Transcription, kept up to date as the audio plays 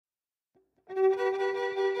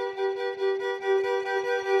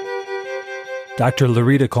Dr.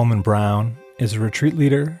 Lerita Coleman Brown is a retreat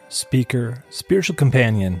leader, speaker, spiritual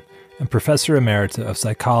companion, and professor emerita of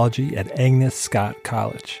psychology at Agnes Scott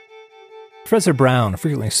College. Professor Brown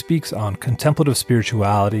frequently speaks on contemplative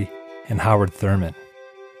spirituality and Howard Thurman.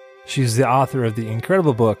 She's the author of the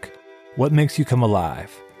incredible book, What Makes You Come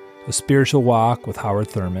Alive? A Spiritual Walk with Howard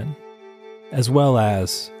Thurman, as well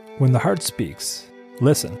as When the Heart Speaks,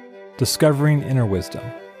 Listen, Discovering Inner Wisdom.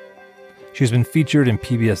 She's been featured in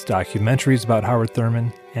PBS documentaries about Howard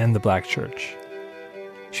Thurman and the Black Church.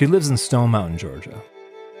 She lives in Stone Mountain, Georgia.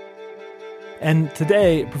 And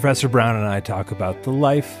today, Professor Brown and I talk about the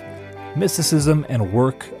life, mysticism, and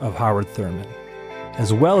work of Howard Thurman,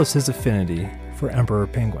 as well as his affinity for emperor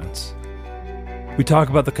penguins. We talk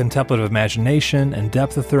about the contemplative imagination and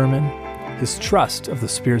depth of Thurman, his trust of the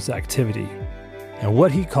Spirit's activity, and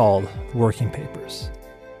what he called working papers.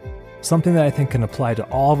 Something that I think can apply to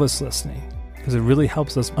all of us listening, because it really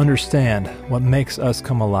helps us understand what makes us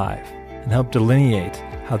come alive and help delineate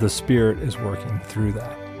how the Spirit is working through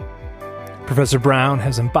that. Professor Brown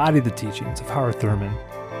has embodied the teachings of Howard Thurman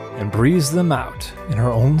and breathes them out in her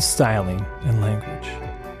own styling and language.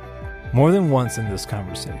 More than once in this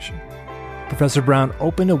conversation, Professor Brown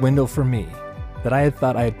opened a window for me that I had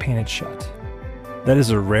thought I had painted shut. That is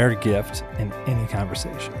a rare gift in any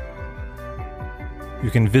conversation. You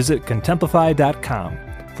can visit contemplify.com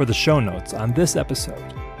for the show notes on this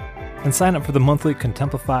episode and sign up for the monthly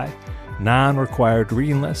Contemplify non-required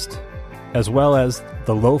reading list, as well as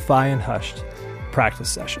the Lo-Fi and Hushed practice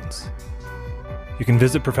sessions. You can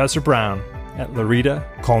visit Professor Brown at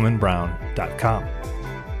LeritaColemanBrown.com.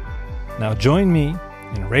 Now join me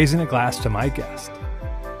in raising a glass to my guest,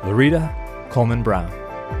 Lerita Coleman Brown.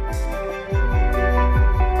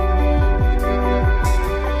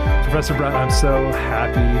 Professor Brown, I'm so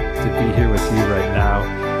happy to be here with you right now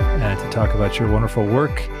and to talk about your wonderful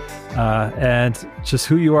work and just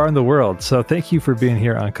who you are in the world. So thank you for being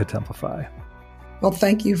here on Contemplify. Well,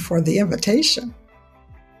 thank you for the invitation.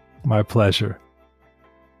 My pleasure.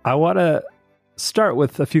 I want to start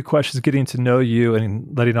with a few questions, getting to know you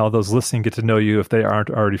and letting all those listening get to know you if they aren't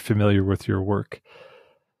already familiar with your work.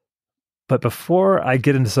 But before I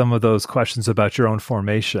get into some of those questions about your own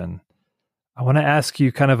formation, I want to ask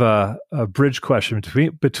you kind of a bridge question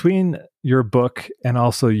between your book and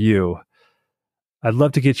also you. I'd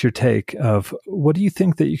love to get your take of what do you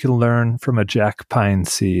think that you can learn from a jack pine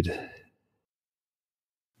seed?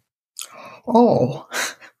 Oh,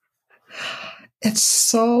 it's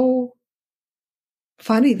so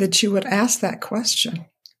funny that you would ask that question,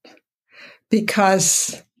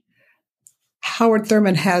 because Howard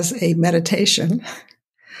Thurman has a meditation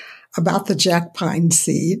about the jack pine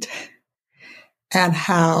seed and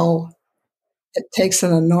how it takes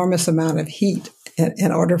an enormous amount of heat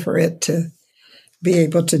in order for it to be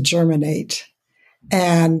able to germinate.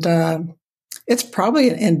 And it's probably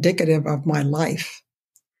indicative of my life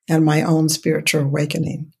and my own spiritual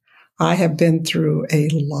awakening. I have been through a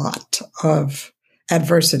lot of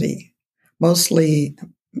adversity, mostly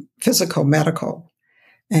physical, medical.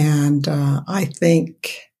 And I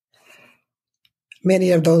think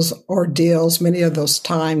many of those ordeals, many of those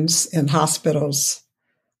times in hospitals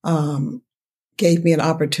gave me an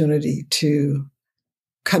opportunity to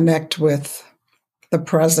connect with the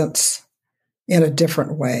presence in a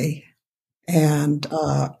different way. And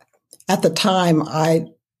at the time, I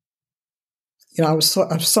was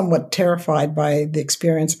somewhat terrified by the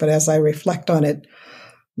experience, but as I reflect on it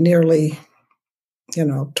nearly,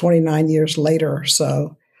 29 years later or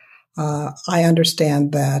so, I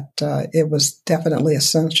understand that it was definitely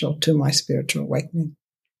essential to my spiritual awakening.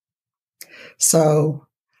 So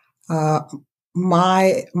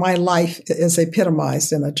my life is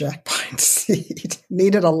epitomized in a jack pine seed.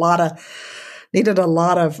 Needed a lot of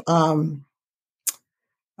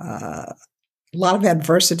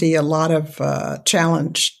adversity, a lot of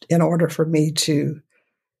challenge in order for me to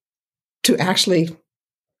actually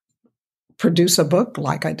produce a book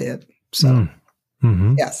like I did. So,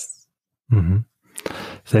 yes. Mm-hmm.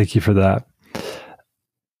 Thank you for that.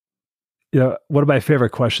 One of my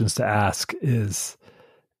favorite questions to ask is,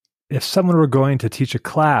 if someone were going to teach a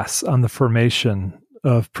class on the formation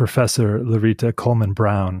of Professor Lerita Coleman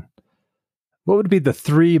Brown, what would be the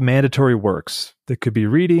 3 mandatory works? They could be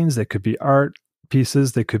readings, they could be art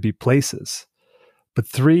pieces, they could be places, but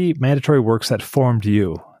 3 mandatory works that formed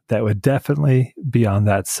you that would definitely be on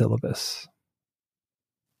that syllabus.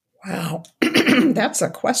 Wow, that's a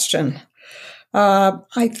question.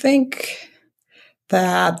 I think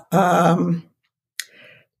that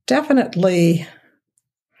definitely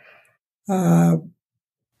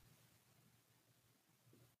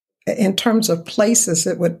in terms of places,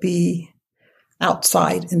 it would be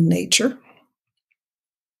outside in nature.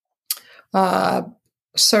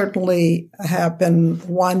 Certainly have been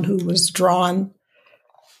one who was drawn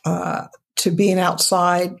to being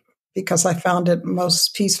outside because I found it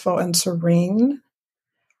most peaceful and serene.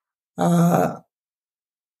 And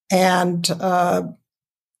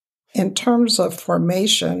in terms of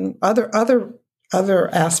formation, other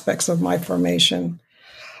aspects of my formation,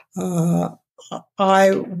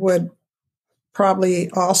 I would probably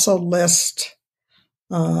also list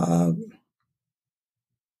A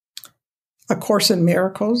Course in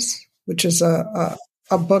Miracles, which is a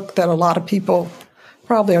book that a lot of people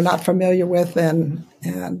probably are not familiar with, and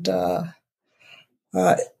a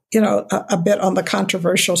bit on the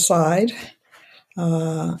controversial side,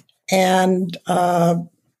 and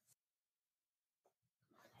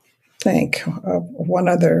think of one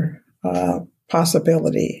other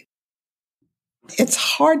possibility. It's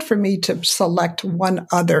hard for me to select one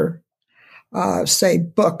other, say,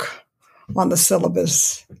 book on the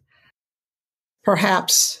syllabus.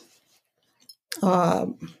 Perhaps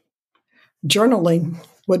journaling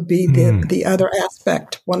would be the other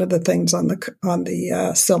aspect. One of the things on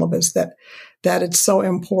the syllabus that it's so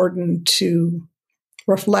important to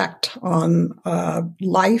reflect on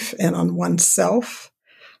life and on oneself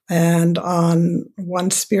and on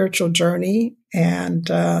one's spiritual journey. And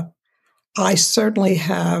I certainly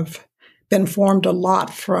have been formed a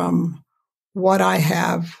lot from what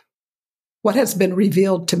has been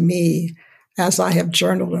revealed to me as I have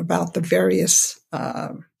journaled about the various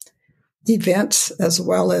events, as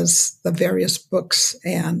well as the various books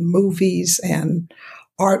and movies and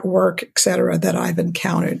artwork, et cetera, that I've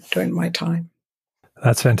encountered during my time.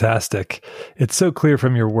 That's fantastic. It's so clear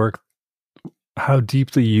from your work how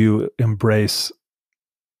deeply you embrace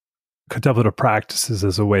contemplative practices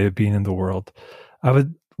as a way of being in the world.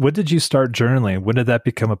 When did you start journaling? When did that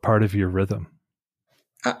become a part of your rhythm?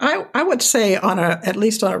 I would say at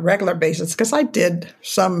least on a regular basis, because I did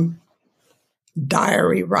some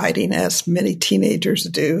diary writing, as many teenagers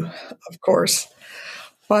do, of course.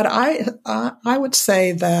 But I would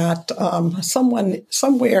say that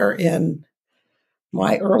somewhere in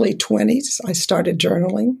my early 20s, I started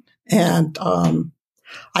journaling, and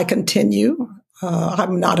I continue.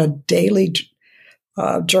 I'm not a daily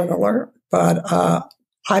journaler, but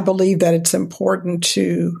I believe that it's important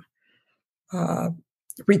to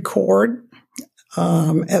record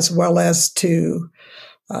as well as to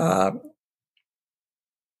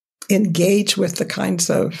engage with the kinds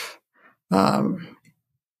of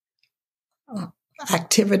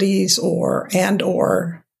activities or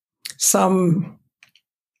some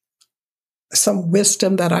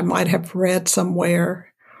wisdom that I might have read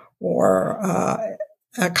somewhere, or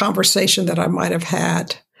a conversation that I might have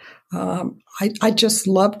had. I just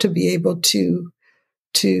love to be able to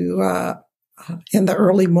in the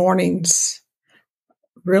early mornings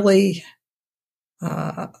really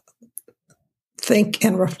think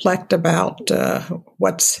and reflect about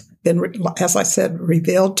what's been, as I said,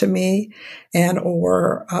 revealed to me, and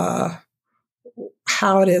or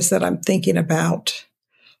how it is that I'm thinking about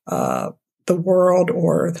the world,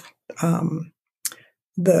 or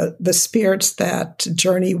the spirits that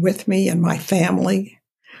journey with me in my family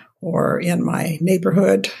or in my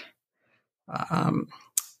neighborhood. So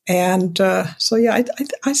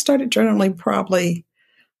I started journaling probably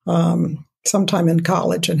sometime in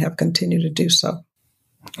college and have continued to do so.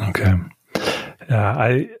 Okay.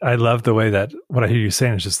 I love the way that what I hear you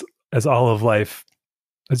saying is just as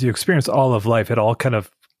you experience all of life, it all kind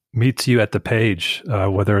of meets you at the page,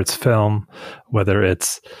 whether it's film, whether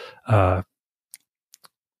it's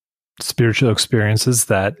spiritual experiences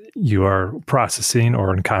that you are processing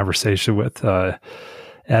or in conversation with. And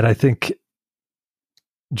I think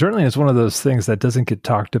journaling is one of those things that doesn't get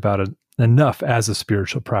talked about enough as a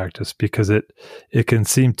spiritual practice, because it can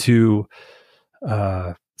seem too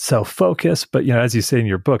self-focused. But as you say in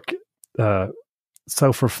your book,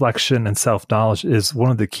 self-reflection and self-knowledge is one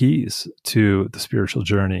of the keys to the spiritual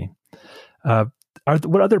journey.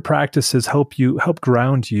 What other practices help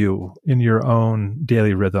ground you in your own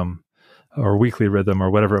daily rhythm or weekly rhythm or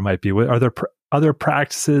whatever it might be? Are there other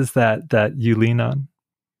practices that you lean on?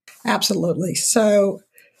 Absolutely. So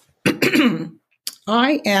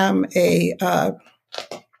I am a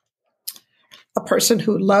person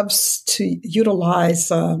who loves to utilize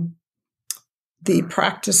the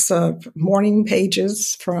practice of morning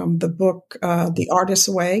pages from the book The Artist's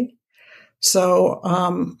Way. So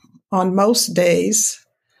on most days,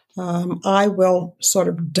 I will sort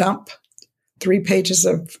of dump 3 pages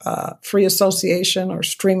of free association or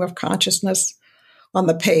stream of consciousness on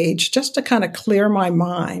the page just to kind of clear my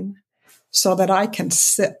mind so that I can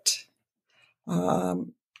sit.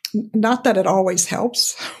 Not that it always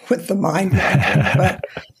helps with the mind wandering, but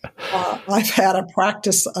I've had a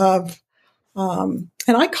practice of, and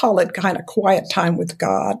I call it kind of quiet time with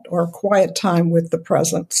God or quiet time with the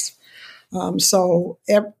presence. So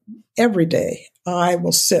every day I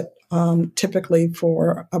will sit typically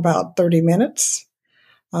for about 30 minutes.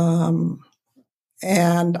 And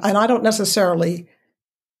I don't necessarily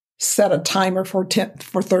set a timer for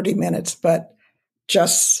 30 minutes, but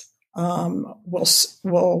just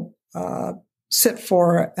will sit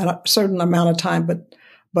for a certain amount of time,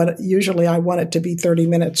 but usually I want it to be 30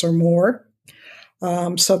 minutes or more.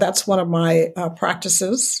 So that's one of my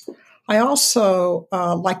practices. I also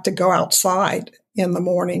like to go outside in the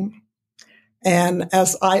morning. And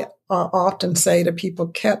as I often say to people,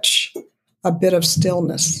 catch a bit of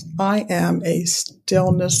stillness. I am a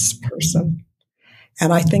stillness person.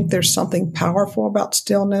 And I think there's something powerful about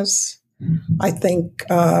stillness. I think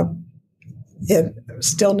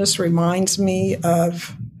stillness reminds me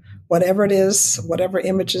of whatever it is, whatever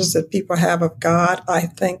images that people have of God. I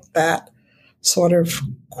think that sort of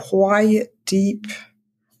quiet, deep,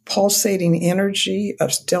 pulsating energy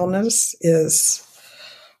of stillness is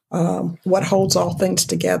what holds all things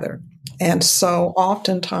together. And so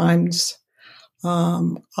oftentimes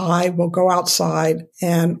I will go outside,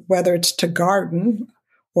 and whether it's to garden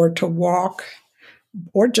or to walk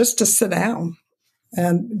or just to sit down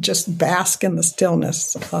and just bask in the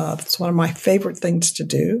stillness. It's one of my favorite things to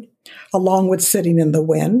do, along with sitting in the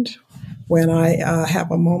wind when I have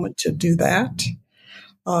a moment to do that.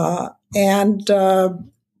 And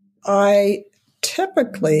I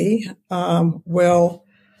typically will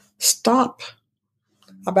stop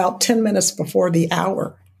about 10 minutes before the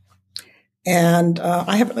hour. And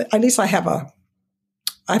I've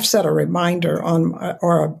set a reminder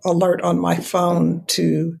or an alert on my phone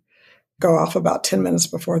to go off about 10 minutes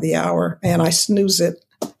before the hour, and I snooze it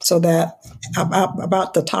so that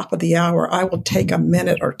about the top of the hour, I will take a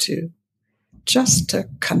minute or two just to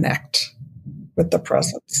connect with the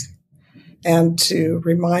presence and to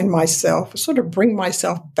remind myself, sort of bring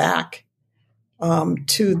myself back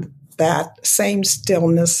to that same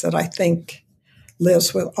stillness that I think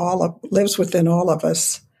lives within all of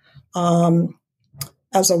us,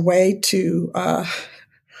 as a way to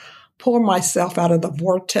pull myself out of the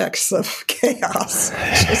vortex of chaos,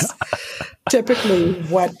 which is typically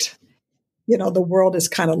what, the world is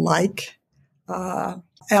kind of like. And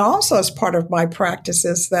also as part of my practice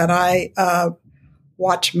is that I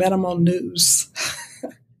watch minimal news.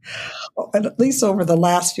 And at least over the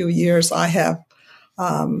last few years, I have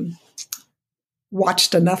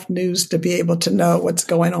watched enough news to be able to know what's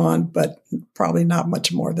going on, but probably not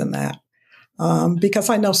much more than that. Because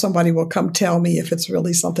I know somebody will come tell me if it's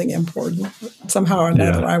really something important. Somehow or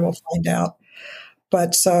another, I will find out.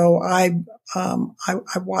 But so I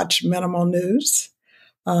watch minimal news,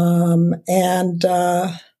 and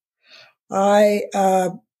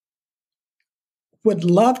I would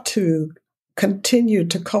love to continue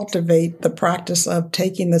to cultivate the practice of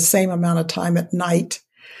taking the same amount of time at night,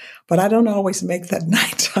 but I don't always make that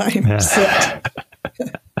nighttime sit.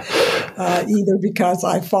 Either because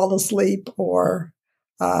I fall asleep or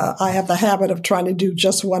I have the habit of trying to do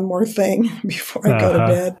just one more thing before I go to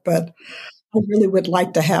bed. But I really would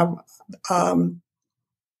like to have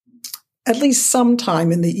at least some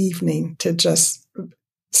time in the evening to just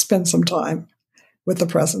spend some time with the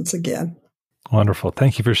presence again. Wonderful.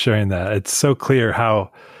 Thank you for sharing that. It's so clear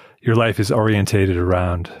how your life is orientated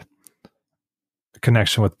around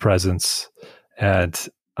connection with presence. And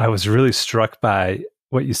I was really struck by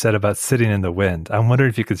what you said about sitting in the wind. I'm wondering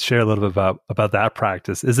if you could share a little bit about that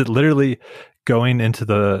practice. Is it literally going into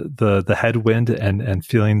the headwind and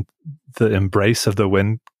feeling the embrace of the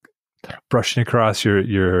wind brushing across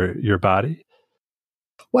your body?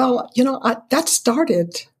 Well, that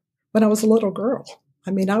started when I was a little girl.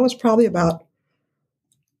 I mean, I was probably about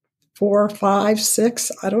 4, 5,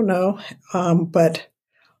 6, I don't know. But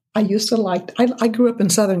I used to I grew up in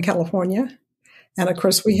Southern California. And of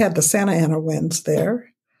course, we had the Santa Ana winds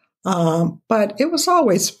there. But it was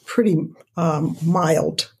always pretty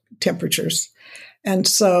mild temperatures. And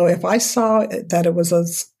so if I saw that it was a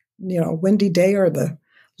windy day or the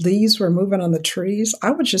leaves were moving on the trees,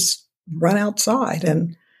 I would just run outside.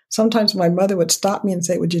 And sometimes my mother would stop me and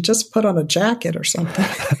say, "Would you just put on a jacket or something?"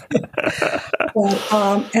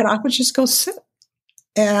 And I would just go sit.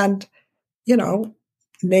 And,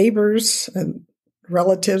 neighbors and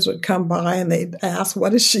relatives would come by and they'd ask,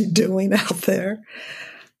 "What is she doing out there?"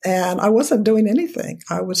 And I wasn't doing anything.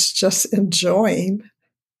 I was just enjoying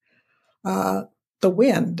the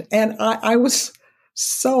wind. And I was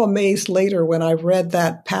so amazed later when I read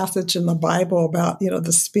that passage in the Bible about,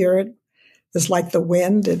 the Spirit is like the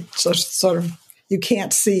wind. It's just sort of, you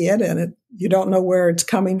can't see it, and you don't know where it's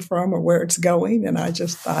coming from or where it's going. And I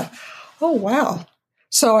just thought, oh, wow.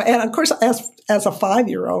 So, and of course, as a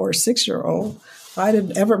 5-year-old or 6-year-old, I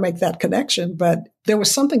didn't ever make that connection, but there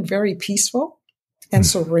was something very peaceful and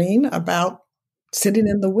serene about sitting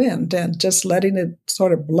in the wind and just letting it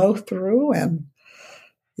sort of blow through and,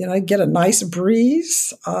 get a nice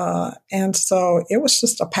breeze. And so it was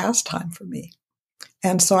just a pastime for me.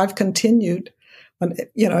 And so I've continued,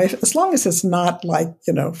 as long as it's not like,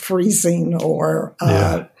 freezing or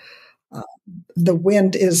the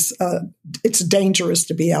wind is, it's dangerous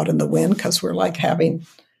to be out in the wind because we're like having,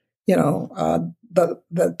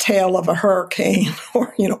 the tail of a hurricane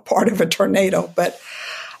or, part of a tornado. But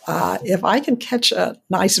if I can catch a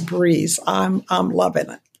nice breeze, I'm loving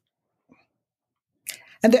it.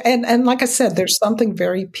 And like I said, there's something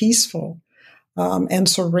very peaceful and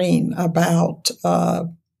serene about,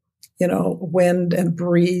 wind and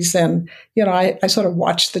breeze. And, I sort of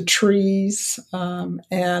watch the trees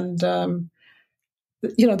and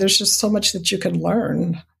there's just so much that you can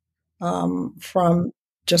learn from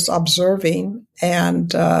just observing and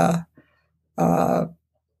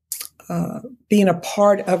being a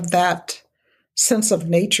part of that sense of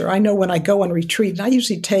nature. I know when I go on retreat, and I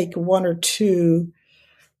usually take 1 or 2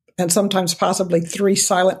 and sometimes possibly 3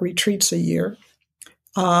 silent retreats a year.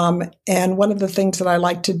 And one of the things that I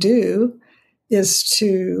like to do is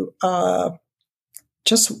to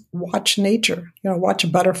just watch nature,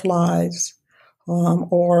 watch butterflies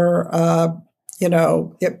or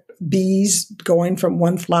bees going from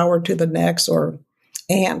one flower to the next, or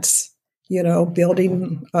ants,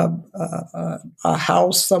 building a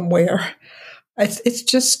house somewhere. It's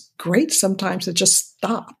just great sometimes to just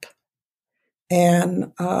stop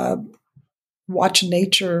and watch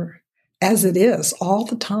nature as it is all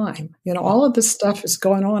the time. All of this stuff is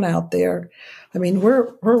going on out there. I mean,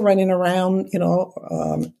 we're running around,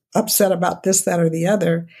 upset about this, that, or the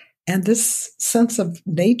other. And this sense of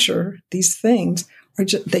nature, these things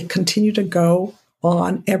they continue to go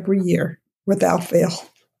on every year without fail.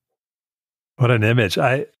 What an image.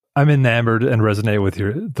 I'm enamored and resonate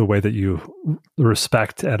with the way that you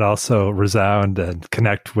respect and also resound and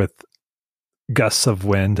connect with gusts of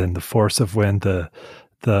wind and the force of wind,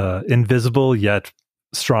 the invisible yet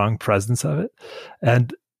strong presence of it.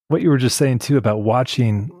 And what you were just saying too about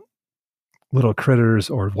watching little critters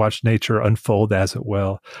or watch nature unfold as it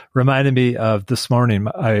will reminded me of this morning.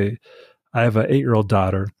 I have an 8-year-old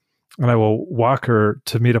daughter, and I will walk her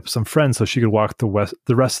to meet up with some friends so she could walk the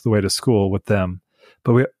rest of the way to school with them.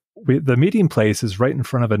 But the meeting place is right in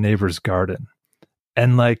front of a neighbor's garden.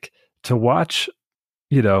 And like to watch,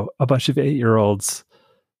 a bunch of 8-year-olds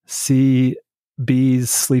see bees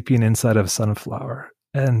sleeping inside of a sunflower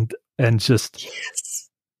and just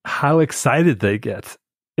how excited they get.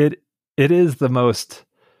 It is the most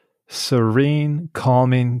serene,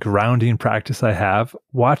 calming, grounding practice I have,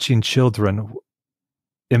 watching children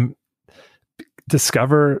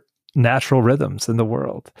discover natural rhythms in the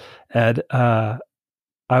world. And I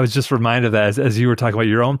was just reminded of that as you were talking about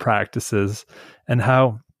your own practices and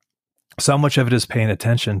how so much of it is paying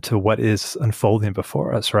attention to what is unfolding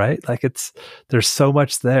before us, right? Like there's so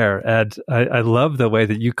much there. And I love the way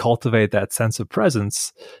that you cultivate that sense of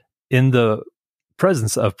presence in the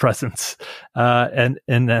presence of presence, and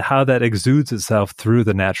how that exudes itself through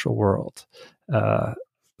the natural world.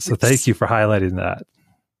 So thank you for highlighting that.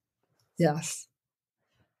 Yes.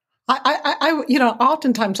 I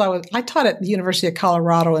oftentimes I taught at the University of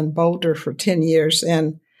Colorado in Boulder for 10 years,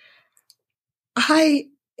 and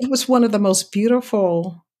it was one of the most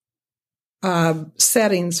beautiful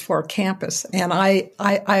settings for a campus. And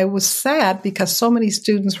I was sad because so many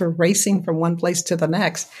students were racing from one place to the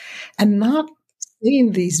next and not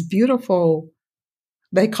seeing these beautiful,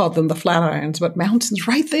 they called them the Flatirons, but mountains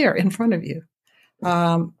right there in front of you.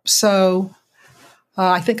 So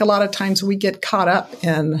I think a lot of times we get caught up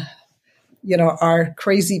in, our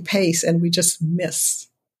crazy pace, and we just miss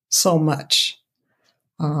so much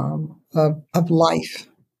of life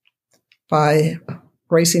by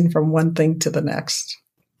racing from one thing to the next.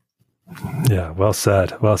 Yeah, well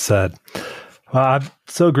said. Well said. Well, I'm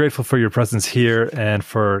so grateful for your presence here and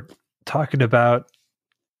for talking about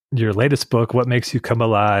your latest book, What Makes You Come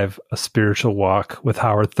Alive, A Spiritual Walk with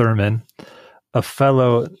Howard Thurman, a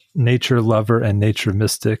fellow nature lover and nature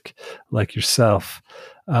mystic like yourself.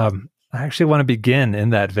 I actually want to begin in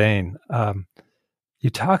that vein. You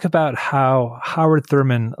talk about how Howard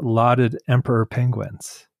Thurman lauded emperor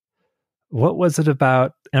penguins. What was it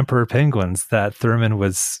about emperor penguins that Thurman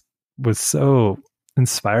was so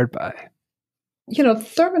inspired by?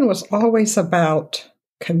 Thurman was always about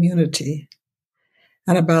community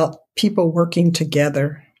and about people working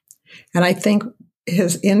together. And I think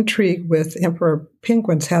his intrigue with emperor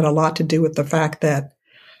penguins had a lot to do with the fact that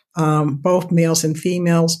both males and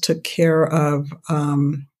females took care of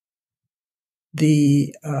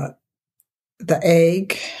the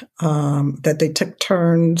egg, that they took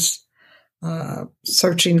turns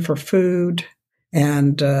searching for food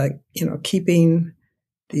and keeping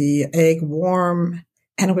the egg warm.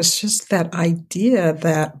 And it was just that idea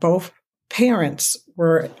that both parents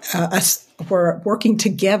were working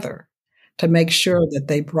together to make sure that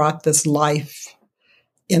they brought this life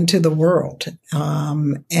into the world.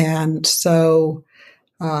 And so,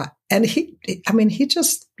 and he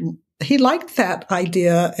liked that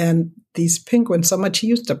idea and these penguins so much. He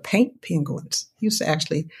used to paint penguins. He used to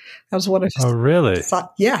that was one of his. Oh, really?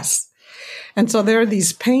 Yes. And so there are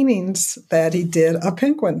these paintings that he did of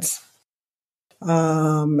penguins.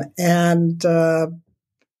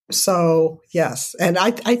 So, yes. And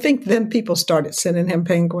I think then people started sending him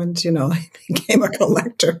penguins, he became a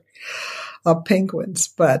collector of penguins.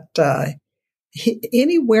 But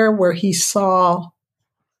anywhere where he saw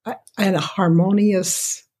a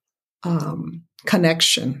harmonious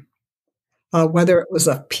connection, whether it was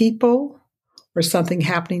of people or something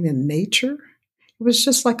happening in nature, it was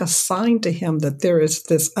just like a sign to him that there is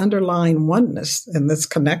this underlying oneness and this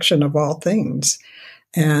connection of all things.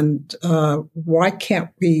 And why can't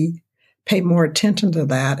we pay more attention to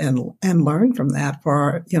that and learn from that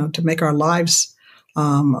to make our lives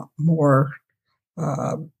more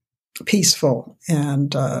peaceful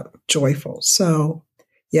and joyful? So,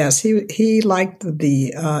 yes, he liked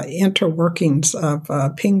the interworkings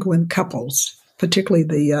of penguin couples, particularly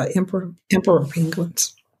the emperor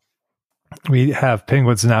penguins. We have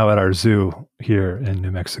penguins now at our zoo here in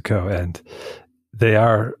New Mexico, and they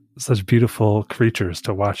are such beautiful creatures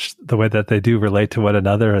to watch the way that they do relate to one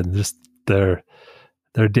another and just their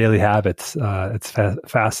daily habits. It's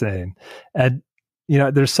fascinating. And,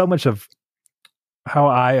 there's so much of how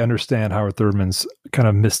I understand Howard Thurman's kind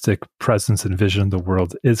of mystic presence and vision of the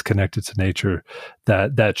world is connected to nature,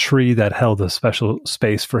 that tree that held a special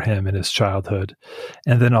space for him in his childhood.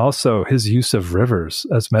 And then also his use of rivers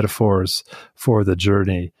as metaphors for the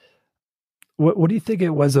journey. What do you think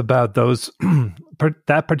it was about those,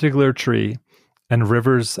 that particular tree and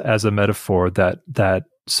rivers as a metaphor that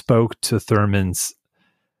spoke to Thurman's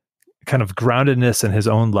kind of groundedness in his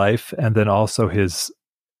own life, and then also his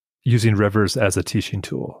using rivers as a teaching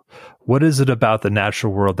tool? What is it about the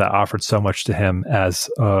natural world that offered so much to him as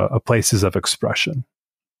places of expression?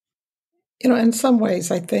 In some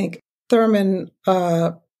ways, I think Thurman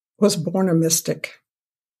was born a mystic.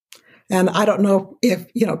 And I don't know if,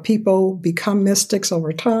 people become mystics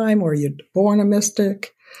over time or you're born a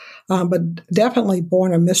mystic, but definitely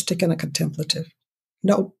born a mystic and a contemplative.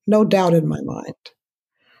 No doubt in my mind.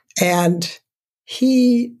 And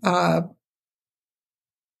he, I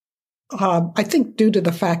think due to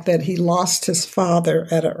the fact that he lost his father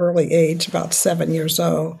at an early age, about 7 years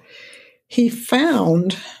old, he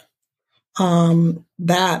found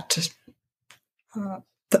that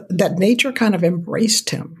nature kind of embraced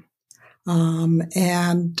him. So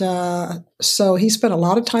he spent a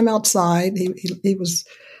lot of time outside. He was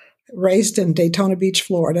raised in Daytona Beach,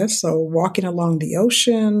 Florida. So walking along the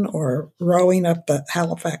ocean or rowing up the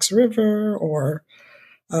Halifax River or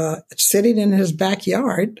sitting in his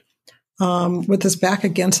backyard with his back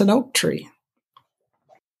against an oak tree.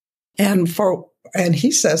 And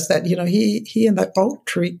he says that, he and the oak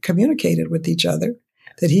tree communicated with each other,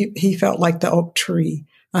 that he felt like the oak tree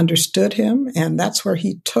understood him. And that's where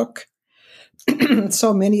he took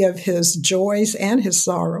so many of his joys and his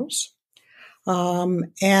sorrows.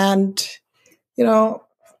 In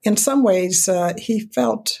some ways, he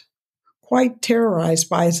felt quite terrorized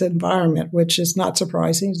by his environment, which is not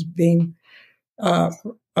surprising. He's being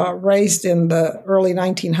raised in the early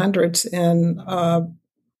 1900s in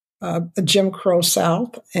a Jim Crow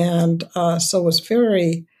South, and so was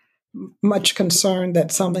very much concerned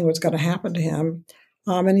that something was going to happen to him.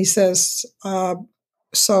 And he says,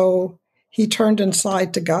 so he turned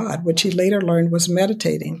inside to God, which he later learned was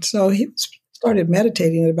meditating. So he started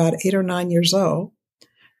meditating at about 8 or 9 years old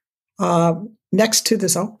next to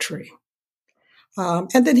this oak tree.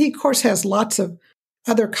 And then he, of course, has lots of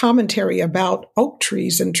other commentary about oak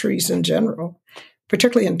trees and trees in general,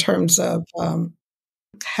 particularly in terms of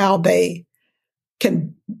how they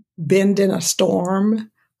can bend in a storm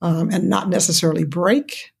and not necessarily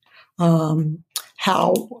break, how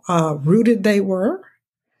rooted they were,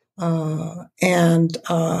 and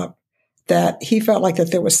that he felt like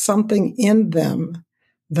that there was something in them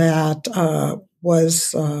that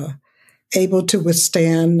was able to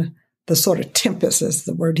withstand the sort of tempest, is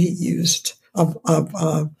the word he used, of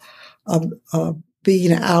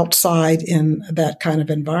being outside in that kind of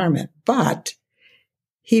environment. But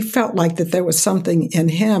he felt like that there was something in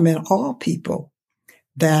him and all people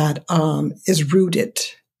that is rooted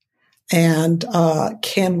and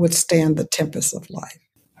can withstand the tempest of life.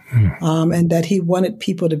 And that he wanted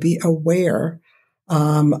people to be aware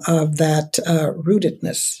of that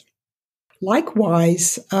rootedness.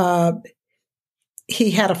 Likewise,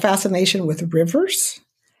 he had a fascination with rivers,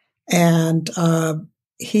 and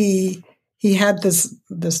he had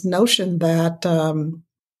this notion that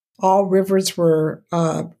all rivers were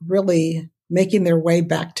really making their way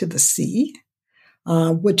back to the sea,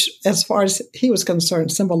 which, as far as he was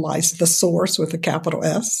concerned, symbolized the source with a capital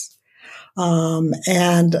S,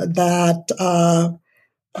 and that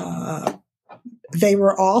they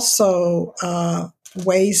were also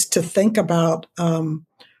ways to think about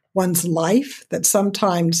one's life, that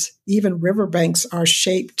sometimes even riverbanks are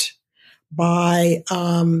shaped by,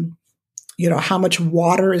 how much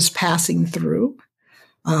water is passing through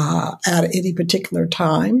at any particular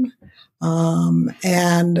time.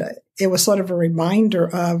 And it was sort of a reminder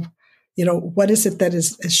of, what is it that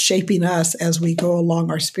is shaping us as we go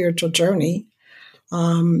along our spiritual journey.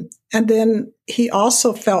 And then he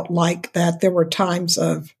also felt like that there were times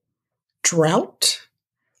of drought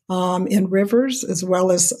in rivers, as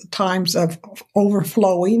well as times of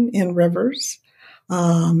overflowing in rivers,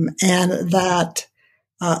 and that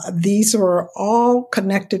these were all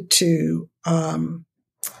connected to,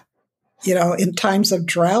 in times of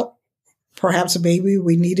drought, perhaps maybe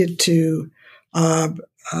we needed to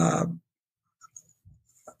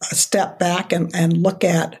step back and look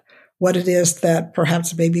at what it is that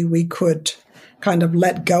perhaps maybe we could kind of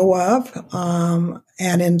let go of,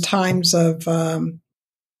 and in times of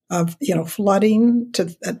flooding,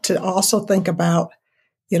 to also think about,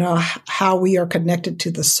 how we are connected to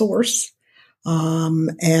the source,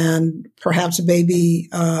 and perhaps maybe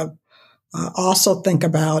also think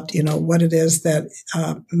about, what it is that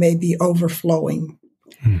may be overflowing.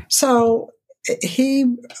 So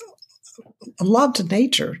he loved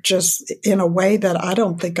nature just in a way that I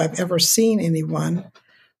don't think I've ever seen anyone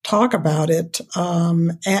talk about it,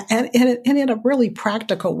 and in a really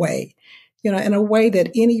practical way, in a way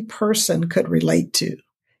that any person could relate to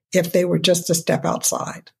if they were just to step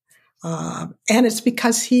outside. And it's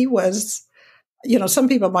because he was, some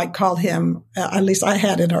people might call him, at least I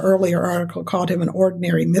had in an earlier article called him an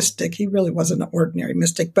ordinary mystic. He really wasn't an ordinary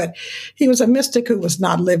mystic, but he was a mystic who was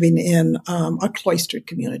not living in a cloistered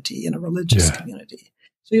community, in a religious community.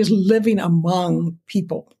 So he was living among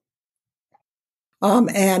people.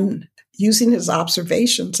 And using his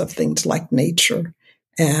observations of things like nature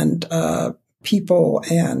and people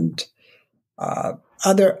and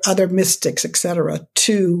other mystics, etc.,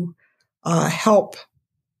 to help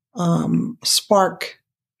spark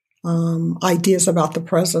ideas about the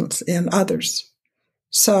presence in others.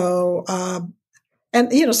 So,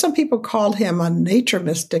 and some people called him a nature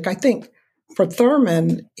mystic. I think for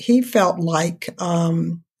Thurman, he felt like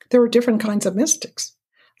there were different kinds of mystics.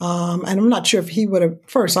 And I'm not sure if he would have,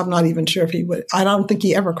 first, I'm not even sure if he would, I don't think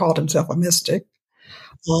he ever called himself a mystic.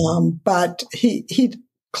 But he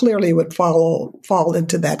clearly would fall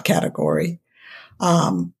into that category.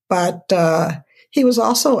 But he was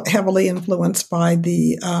also heavily influenced by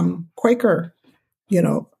the Quaker,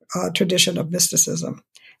 tradition of mysticism.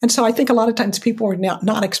 And so I think a lot of times people are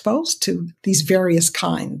not exposed to these various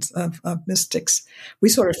kinds of mystics. We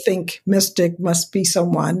sort of think mystic must be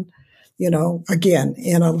someone, again,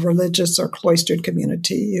 in a religious or cloistered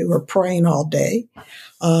community who are praying all day.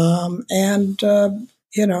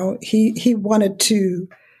 He wanted to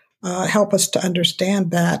help us to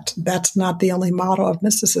understand that that's not the only model of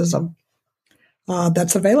mysticism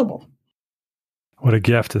that's available. What a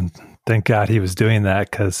gift. And thank God he was doing that,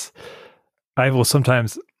 because I will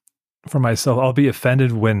sometimes, for myself, I'll be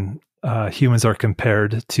offended when humans are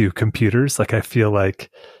compared to computers. Like, I feel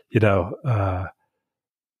like, I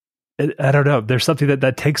don't know, there's something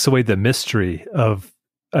that takes away the mystery of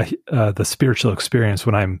the spiritual experience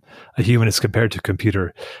when I'm a human is compared to a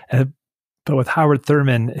computer. But with Howard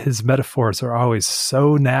Thurman, his metaphors are always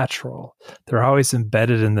so natural. They're always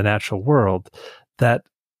embedded in the natural world that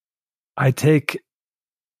I take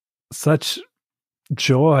such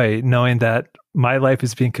joy knowing that my life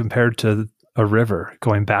is being compared to a river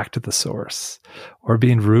going back to the source, or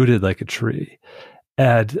being rooted like a tree.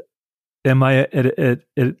 And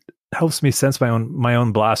it helps me sense my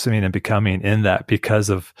own blossoming and becoming in that, because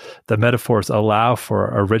of the metaphors allow for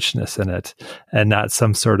a richness in it, and not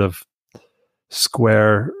some sort of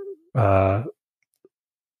square, earth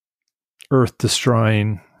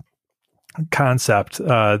destroying concept.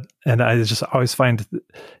 And I just always find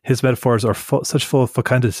his metaphors are such full of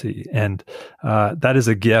fecundity, and that is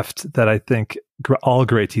a gift that I think all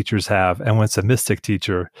great teachers have. And when it's a mystic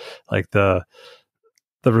teacher, like the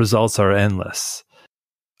results are endless.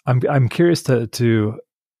 I'm curious to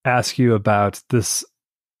ask you about this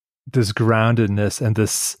groundedness and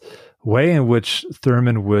this way in which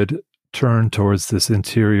Thurman would turn towards this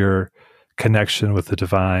interior connection with the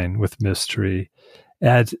divine, with mystery.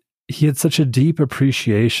 And he had such a deep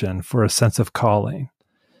appreciation for a sense of calling,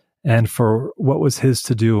 and for what was his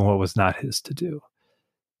to do and what was not his to do.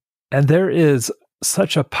 And there is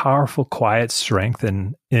such a powerful, quiet strength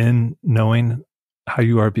in knowing how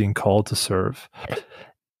you are being called to serve.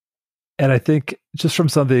 And I think just from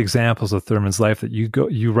some of the examples of Thurman's life that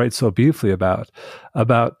you write so beautifully about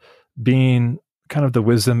being kind of the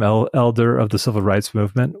wisdom elder of the civil rights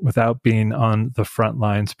movement without being on the front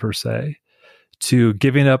lines per se, to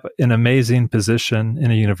giving up an amazing position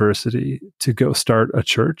in a university to go start a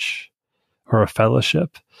church or a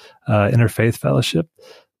fellowship, interfaith fellowship.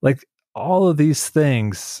 Like, all of these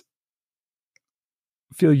things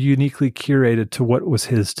feel uniquely curated to what was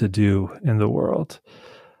his to do in the world.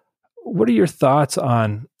 What are your thoughts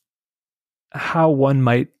on how one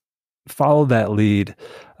might follow that lead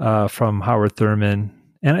from Howard Thurman,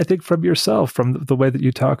 and I think from yourself, from the way that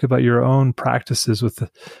you talk about your own practices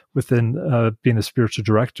within being a spiritual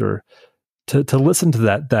director, to listen to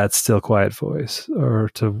that still quiet voice, or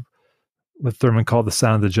to what Thurman called the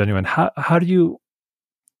sound of the genuine?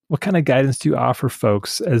 What kind of guidance do you offer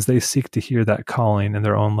folks as they seek to hear that calling in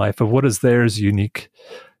their own life of what is theirs unique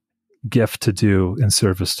gift to do in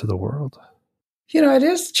service to the world? It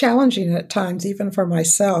is challenging at times, even for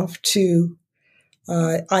myself, to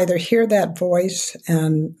either hear that voice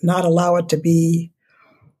and not allow it to be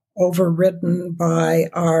overridden by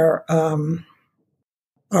our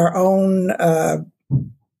own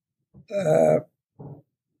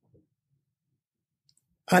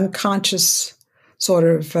unconscious sort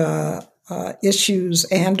of issues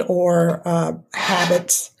and or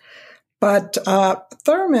habits. But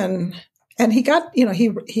Thurman, and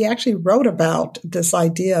he actually wrote about this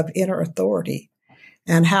idea of inner authority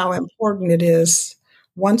and how important it is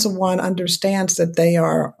once one understands that they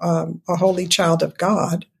are a holy child of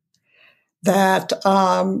God, that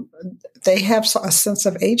they have a sense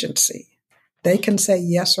of agency. They can say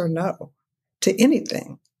yes or no to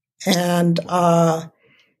anything. And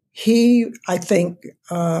he, I think,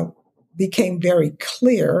 became very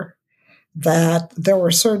clear that there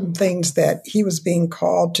were certain things that he was being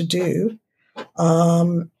called to do,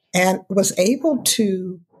 and was able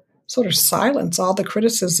to sort of silence all the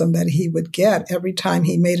criticism that he would get every time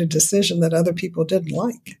he made a decision that other people didn't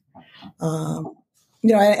like.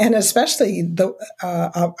 And especially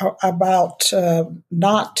about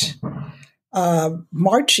not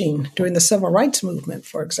marching during the civil rights movement,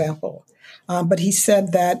 for example. But he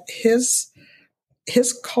said that his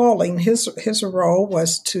calling, his role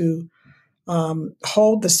was to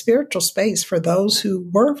hold the spiritual space for those who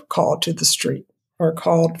were called to the street or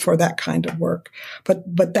called for that kind of work.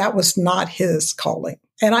 But that was not his calling.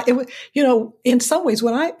 And in some ways,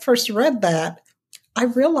 when I first read that, I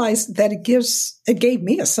realized that it gave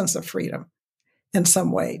me a sense of freedom in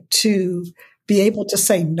some way to be able to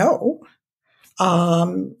say no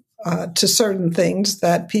to certain things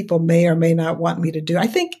that people may or may not want me to do. I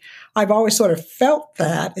think I've always sort of felt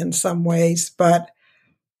that in some ways, but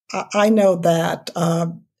I know that,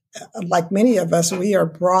 like many of us, we are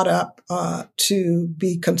brought up to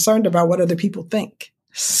be concerned about what other people think.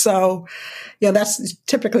 So, that's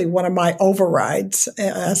typically one of my overrides,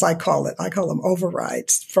 as I call it. I call them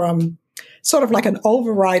overrides, from sort of like an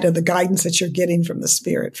override of the guidance that you're getting from the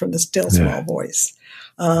spirit, from the still small voice.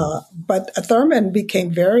 But Thurman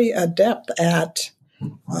became very adept at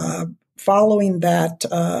following that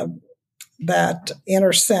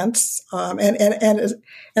inner sense. And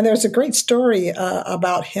there's a great story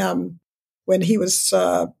about him when he was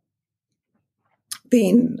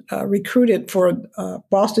being recruited for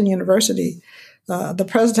Boston University. The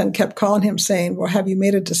president kept calling him saying, "Well, have you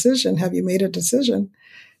made a decision? Have you made a decision?"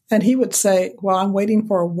 And he would say, "Well, I'm waiting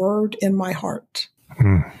for a word in my heart."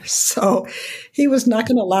 So he was not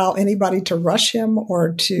going to allow anybody to rush him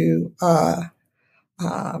or to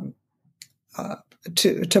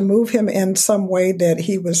move him in some way that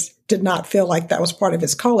he did not feel like that was part of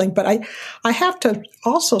his calling. But I have to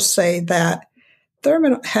also say that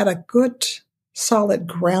Thurman had a good solid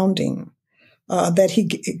grounding that he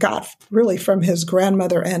got really from his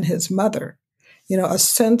grandmother and his mother. A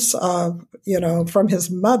sense of, from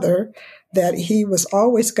his mother that he was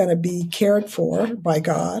always going to be cared for by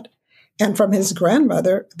God, and from his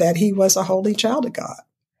grandmother that he was a holy child of God.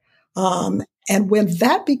 And when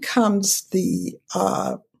that becomes the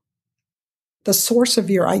source of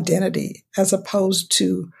your identity, as opposed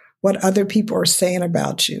to what other people are saying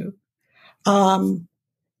about you,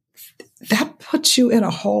 that puts you in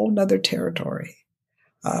a whole nother territory.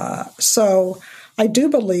 So I do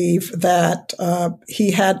believe that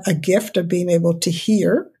he had a gift of being able to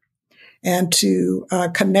hear and to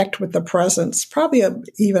connect with the presence, probably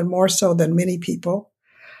even more so than many people,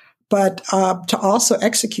 but to also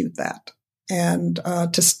execute that and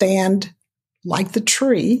to stand like the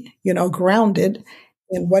tree, grounded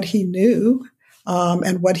in what he knew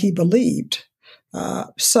and what he believed.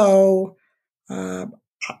 So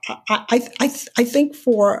I think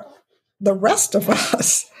for the rest of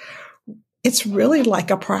us, it's really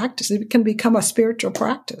like a practice. It can become a spiritual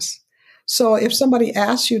practice. So if somebody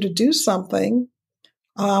asks you to do something,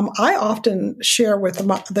 I often share with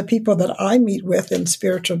the people that I meet with in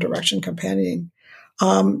spiritual direction companioning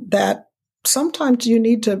that sometimes you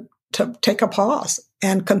need to take a pause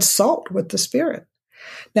and consult with the spirit.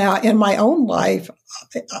 Now, in my own life,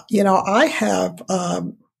 I have,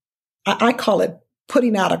 I call it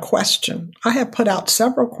putting out a question. I have put out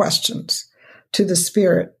several questions to the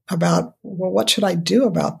spirit about, well, what should I do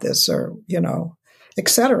about this, or, et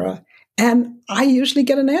cetera. And I usually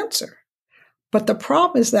get an answer. But the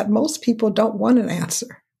problem is that most people don't want an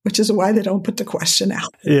answer, which is why they don't put the question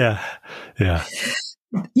out. Yeah.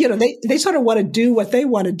 They sort of want to do what they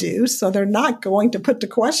want to do. So they're not going to put the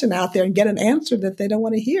question out there and get an answer that they don't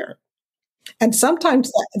want to hear. And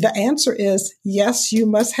sometimes the answer is, yes, you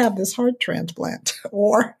must have this heart transplant,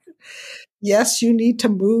 or yes, you need to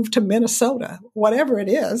move to Minnesota, whatever it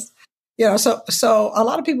is. So a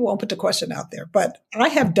lot of people won't put the question out there, but I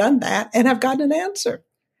have done that and have gotten an answer.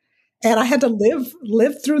 And I had to live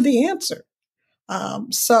through the answer. I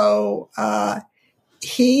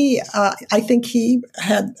think he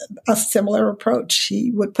had a similar approach. He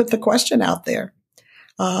would put the question out there.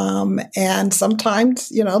 And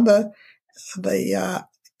sometimes, the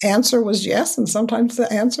answer was yes, and sometimes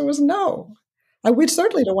the answer was no. We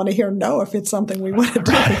certainly don't want to hear no if it's something we want to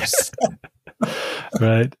do.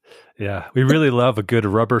 Right. Yeah. We really love a good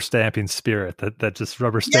rubber stamping spirit that just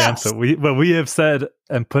rubber stamps what we have said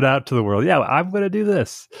and put out to the world. Yeah, I'm going to do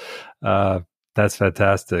this. That's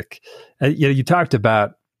fantastic. You talked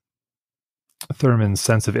about Thurman's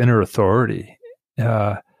sense of inner authority.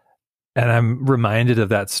 And I'm reminded of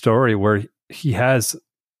that story where he has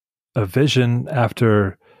a vision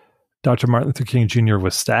after Dr. Martin Luther King Jr.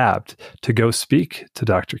 was stabbed to go speak to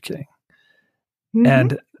Dr. King. Mm-hmm.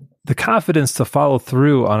 And the confidence to follow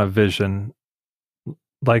through on a vision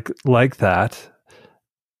like that,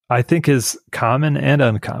 I think, is common and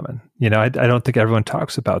uncommon. I don't think everyone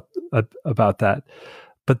talks about that.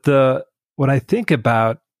 But when I think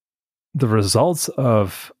about the results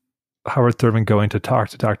of Howard Thurman going to talk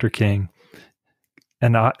to Dr. King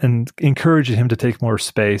and encouraging him to take more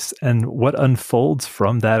space, and what unfolds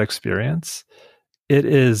from that experience, it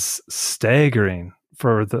is staggering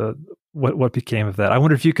for what became of that. I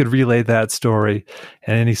wonder if you could relay that story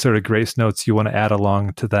and any sort of grace notes you want to add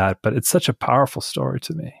along to that. But it's such a powerful story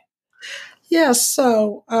to me. Yes.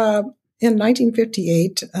 So in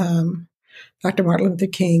 1958, Dr. Martin Luther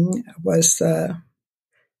King was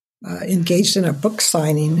engaged in a book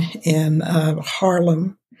signing in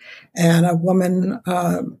Harlem, and a woman,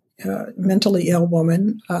 mentally ill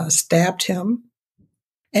woman, stabbed him.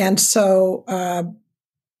 And so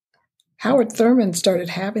Howard Thurman started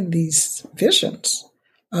having these visions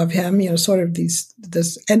of him, sort of this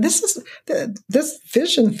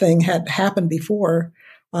vision thing had happened before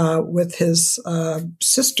with his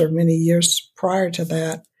sister many years prior to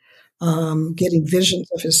that, getting visions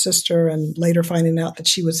of his sister and later finding out that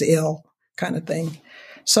she was ill, kind of thing.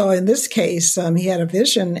 So in this case, he had a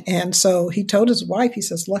vision, and so he told his wife, he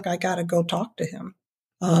says, "Look, I got to go talk to him,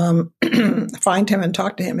 find him and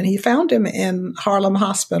talk to him." And he found him in Harlem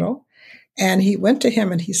Hospital. And he went to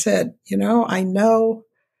him and he said, "I know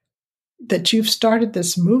that you've started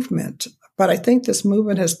this movement, but I think this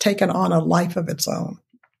movement has taken on a life of its own.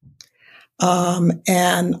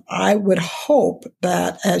 And I would hope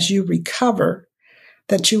that as you recover,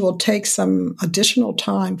 that you will take some additional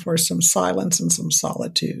time for some silence and some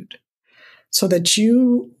solitude, so that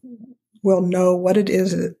you will know what it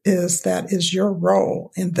is that is your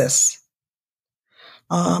role in this."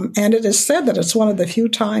 And it is said that it's one of the few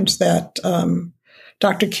times that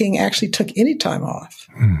Dr. King actually took any time off.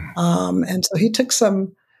 And so he took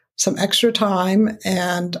some extra time.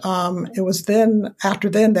 And it was after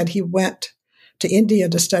then that he went to India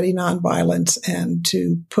to study nonviolence and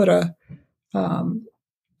to put a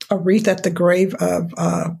wreath at the grave of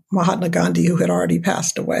Mahatma Gandhi, who had already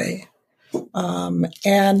passed away.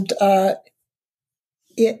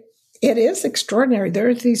 It is extraordinary. There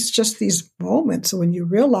are these moments when you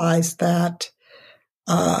realize that,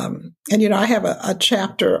 I have a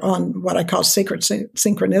chapter on what I call sacred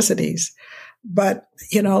synchronicities, but,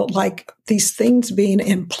 like these things being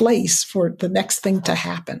in place for the next thing to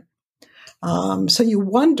happen. So you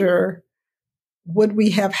wonder, would we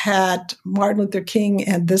have had Martin Luther King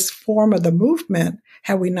and this form of the movement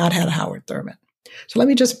had we not had Howard Thurman? So let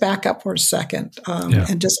me just back up for a second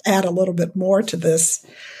and just add a little bit more to this.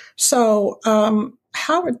 So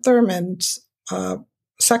Howard Thurman's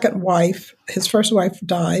second wife, his first wife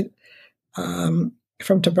died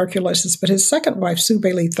from tuberculosis, but his second wife, Sue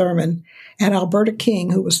Bailey Thurman, and Alberta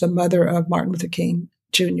King, who was the mother of Martin Luther King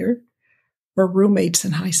Jr., were roommates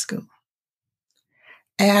in high school.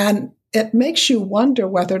 And it makes you wonder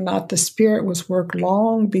whether or not the Spirit was at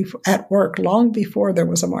work long before there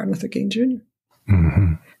was a Martin Luther King Jr.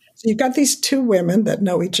 Mm-hmm. So you've got these two women that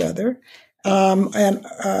know each other. And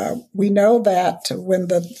we know that when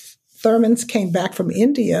the Thurmans came back from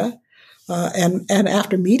India, and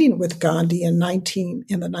after meeting with Gandhi in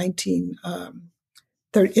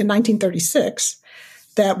 1936,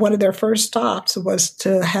 that one of their first stops was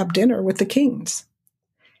to have dinner with the Kings.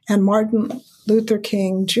 And Martin Luther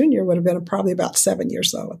King Jr. would have been probably about 7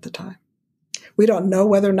 years old at the time. We don't know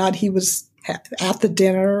whether or not he was at the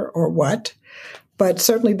dinner or what, but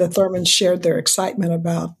certainly the Thurmans shared their excitement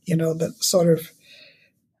about, the sort of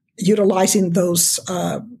utilizing those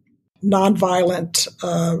nonviolent,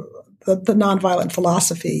 the nonviolent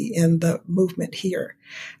philosophy in the movement here.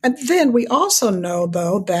 And then we also know,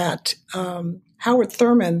 though, that Howard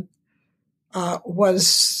Thurman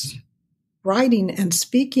was writing and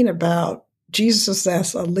speaking about Jesus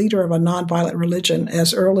as a leader of a nonviolent religion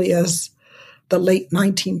as early as the late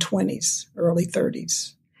 1920s, early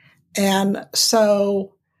 30s. And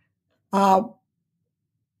so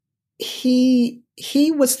he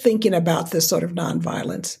was thinking about this sort of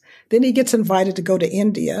nonviolence. Then he gets invited to go to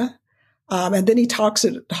India, and then he talks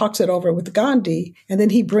it over with Gandhi, and then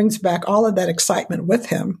he brings back all of that excitement with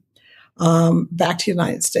him back to the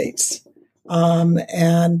United States.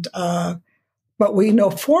 But we know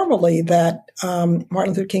formally that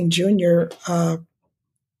Martin Luther King Jr.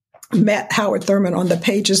 Met Howard Thurman on the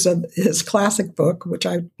pages of his classic book, which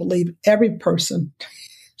I believe every person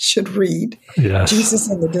should read, yes. Jesus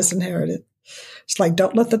and the Disinherited. It's like,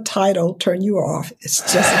 don't let the title turn you off. It's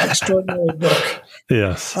just an extraordinary book.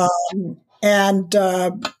 Yes.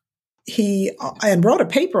 He wrote a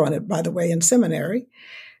paper on it, by the way, in seminary.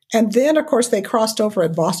 And then, of course, they crossed over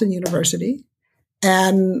at Boston University.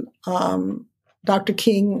 And Dr.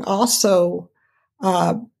 King also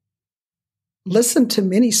listened to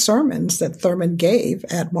many sermons that Thurman gave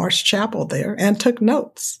at Marsh Chapel there and took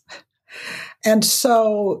notes. And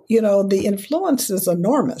so, the influence is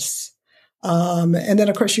enormous. And then,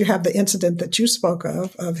 of course, you have the incident that you spoke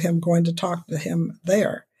of him going to talk to him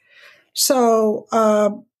there. So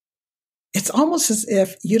it's almost as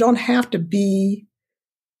if you don't have to be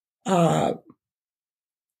a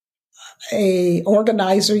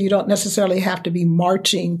organizer. You don't necessarily have to be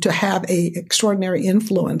marching to have a extraordinary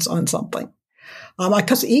influence on something.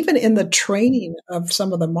 Because even in the training of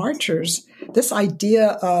some of the marchers, this idea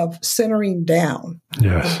of centering down,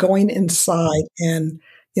 yes. of going inside and,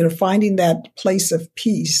 finding that place of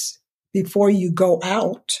peace before you go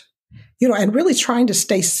out, and really trying to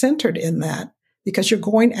stay centered in that because you're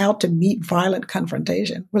going out to meet violent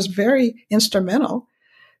confrontation was very instrumental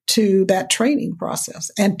to that training process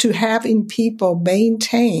and to having people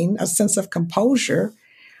maintain a sense of composure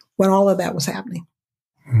when all of that was happening.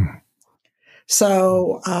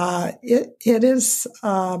 So it is,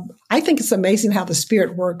 I think it's amazing how the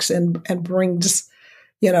Spirit works and brings,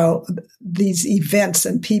 these events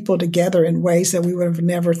and people together in ways that we would have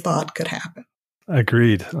never thought could happen.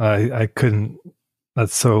 Agreed. I couldn't,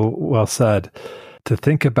 that's so well said. To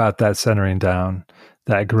think about that centering down,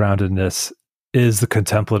 that groundedness is the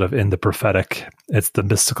contemplative in the prophetic. It's the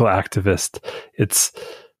mystical activist. It's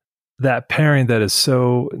that pairing that is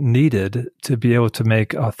so needed to be able to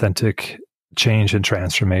make authentic change and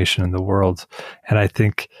transformation in the world. And I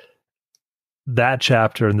think that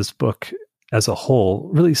chapter in this book as a whole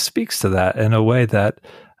really speaks to that in a way that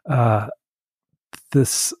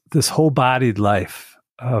this whole bodied life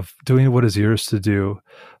of doing what is yours to do,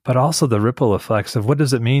 but also the ripple effects of what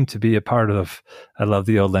does it mean to be a part of, I love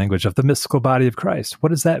the old language, of the mystical body of Christ. What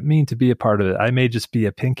does that mean to be a part of it? I may just be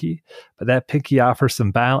a pinky, but that pinky offers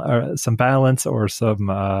some balance or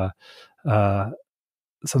some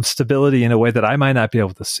stability in a way that I might not be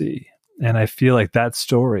able to see. And I feel like that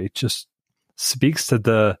story just speaks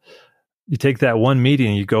to you take that one meeting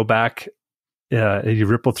and you go back, you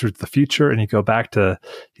ripple through the future and you go back to,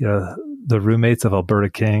 the roommates of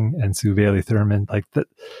Alberta King and Sue Bailey Thurman, like that.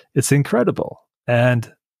 It's incredible.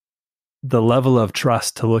 And the level of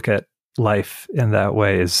trust to look at life in that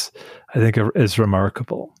way is, I think, is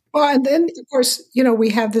remarkable. Well, and then, of course, we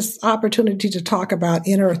have this opportunity to talk about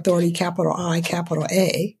inner authority, capital I, capital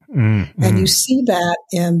A. Mm-hmm. And you see that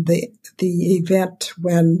in the event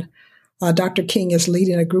when Dr. King is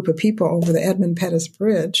leading a group of people over the Edmund Pettus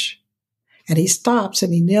Bridge. And he stops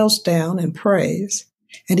and he kneels down and prays.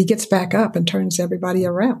 And he gets back up and turns everybody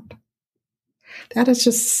around. That is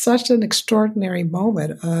just such an extraordinary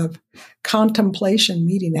moment of contemplation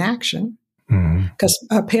meeting action. Because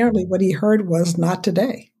apparently what he heard was not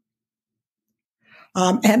today.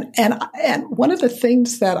 And one of the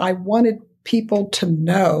things that I wanted people to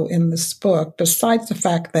know in this book, besides the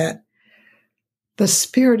fact that the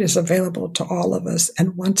Spirit is available to all of us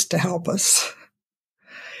and wants to help us,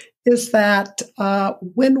 is that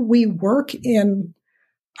when we work in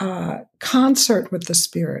concert with the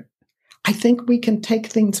Spirit, I think we can take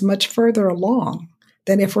things much further along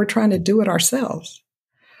than if we're trying to do it ourselves.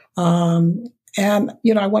 And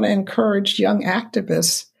I want to encourage young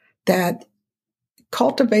activists that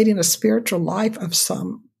cultivating a spiritual life of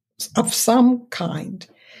some kind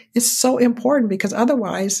is so important, because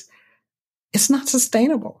otherwise it's not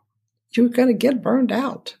sustainable. You're going to get burned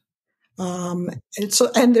out. And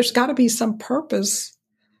there's got to be some purpose,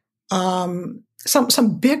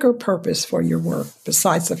 some bigger purpose for your work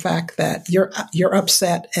besides the fact that you're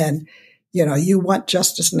upset and you want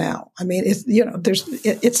justice now. I mean,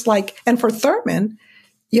 it's like, and for Thurman,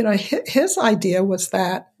 his idea was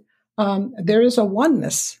that there is a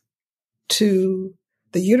oneness to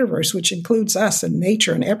the universe, which includes us and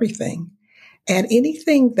nature and everything, and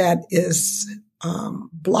anything that is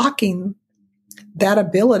blocking that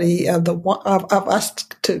ability of us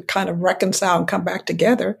to kind of reconcile and come back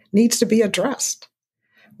together needs to be addressed,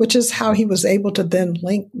 which is how he was able to then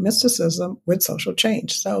link mysticism with social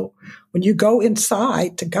change. So when you go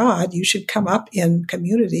inside to God, you should come up in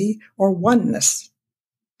community or oneness.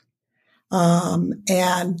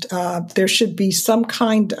 And there should be some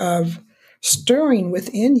kind of stirring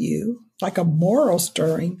within you, like a moral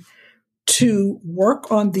stirring, to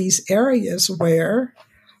work on these areas where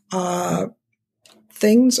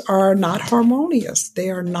things are not harmonious. They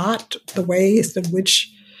are not the ways in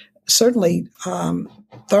which certainly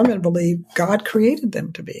Thurman believed God created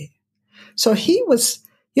them to be. So he was,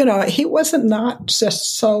 he wasn't not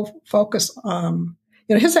just so focused on,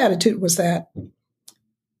 his attitude was that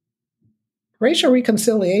racial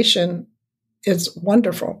reconciliation is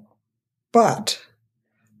wonderful, but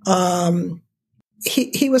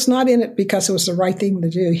he was not in it because it was the right thing to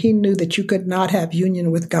do. He knew that you could not have union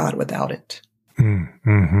with God without it.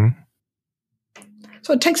 Mm-hmm.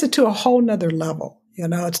 So it takes it to a whole nother level.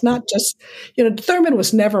 It's not just, Thurman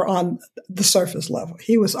was never on the surface level.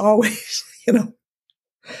 He was always,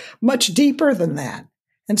 much deeper than that.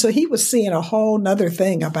 And so he was seeing a whole nother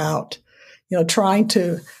thing about, trying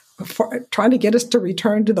to get us to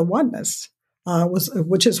return to the oneness,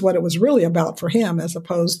 which is what it was really about for him, as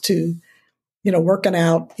opposed to, working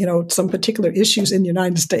out, some particular issues in the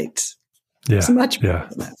United States. Yeah. It's much more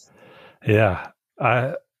than that. Yeah.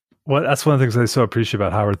 That's one of the things I so appreciate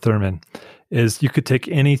about Howard Thurman is you could take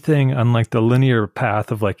anything on like the linear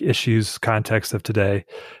path of like issues, context of today,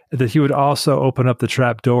 that he would also open up the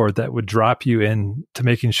trap door that would drop you in to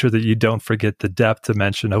making sure that you don't forget the depth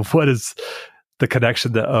dimension of what is the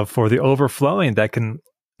connection for the overflowing that can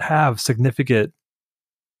have significant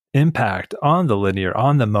impact on the linear,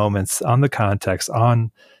 on the moments, on the context,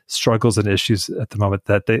 on struggles and issues at the moment,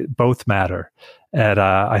 that they both matter. And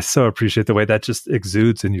I so appreciate the way that just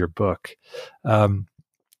exudes in your book.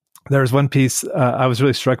 There's one piece I was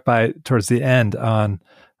really struck by towards the end on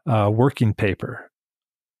working paper.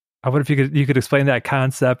 I wonder if you could explain that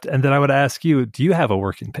concept, and then I would ask you, do you have a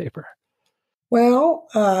working paper? Well,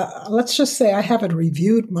 let's just say I haven't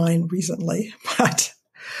reviewed mine recently, but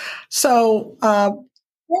so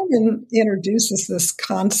Thurman introduces this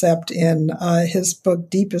concept in his book,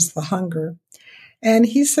 Deep is the Hunger. And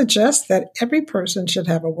he suggests that every person should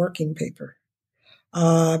have a working paper.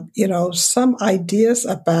 Some ideas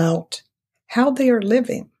about how they are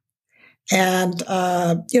living. And,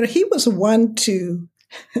 he was one to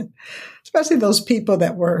especially those people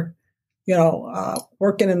that were,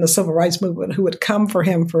 working in the civil rights movement who would come for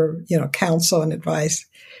him for, counsel and advice.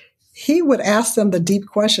 He would ask them the deep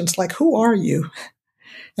questions like, who are you?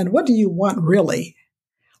 And what do you want really?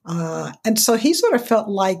 And so he sort of felt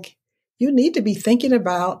like you need to be thinking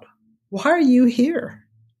about, why are you here?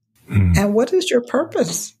 And what is your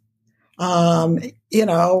purpose? And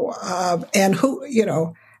who,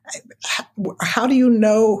 how do you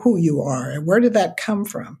know who you are and where did that come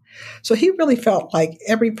from? So he really felt like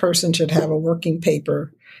every person should have a working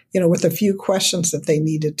paper, with a few questions that they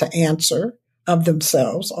needed to answer of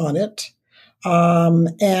themselves on it.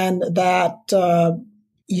 And that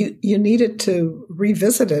you needed to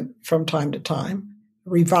revisit it from time to time,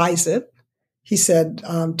 revise it. He said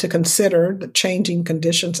to consider the changing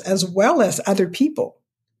conditions as well as other people.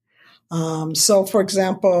 So, for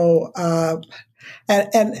example,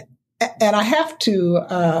 and I have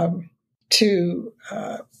to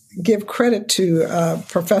give credit to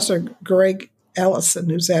Professor Greg Ellison,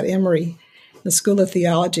 who's at Emory, the School of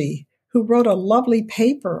Theology, who wrote a lovely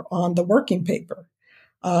paper on the working paper.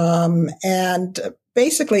 And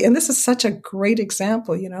basically, and this is such a great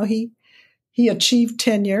example, he achieved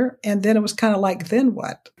tenure, and then it was kind of like, then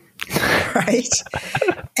what? Right?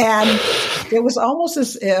 And it was almost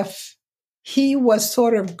as if he was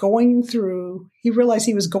sort of he realized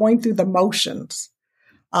he was going through the motions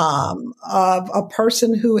of a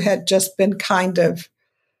person who had just been kind of,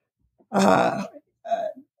 had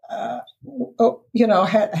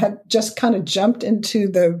just kind of jumped into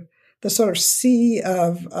the sort of sea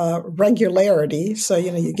of regularity. So,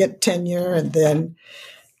 you get tenure and then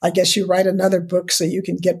I guess you write another book so you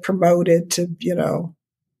can get promoted to,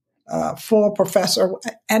 full professor.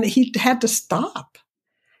 And he had to stop.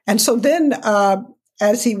 And so then,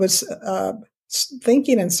 as he was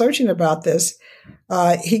thinking and searching about this,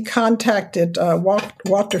 he contacted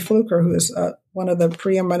Walter Fluker, who is one of the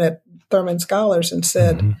preeminent Thurman scholars, and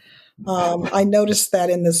said, I noticed that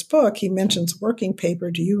in this book, he mentions working paper.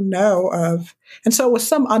 Do you know of? And so it was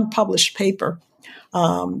some unpublished paper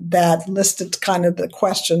that listed kind of the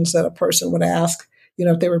questions that a person would ask,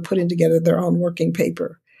 if they were putting together their own working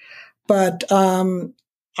paper. But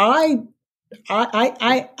I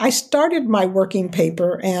started my working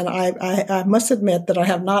paper, and I must admit that I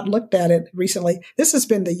have not looked at it recently. This has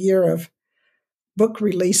been the year of book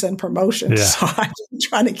release and promotion, so I'm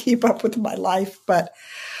trying to keep up with my life. But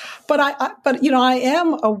I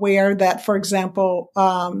am aware that, for example,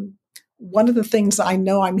 one of the things I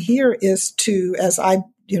know I'm here is to, as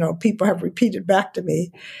people have repeated back to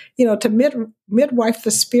me, to midwife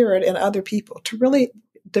the spirit in other people, to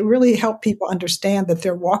really help people understand that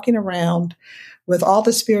they're walking around with all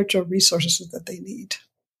the spiritual resources that they need.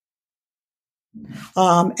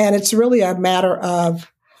 And it's really a matter of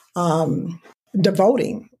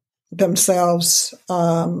devoting themselves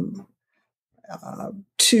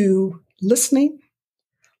to listening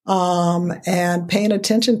and paying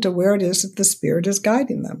attention to where it is that the Spirit is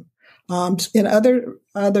guiding them. In other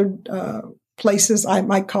places, I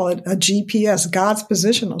might call it a GPS, God's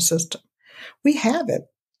positional system. We have it.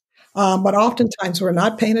 But oftentimes we're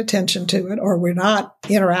not paying attention to it, or we're not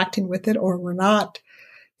interacting with it, or we're not,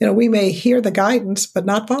 we may hear the guidance, but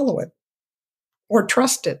not follow it or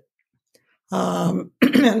trust it. And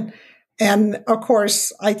of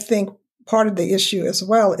course, I think part of the issue as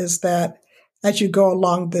well is that as you go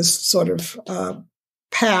along this sort of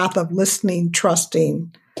path of listening,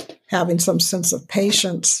 trusting, having some sense of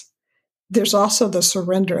patience, there's also the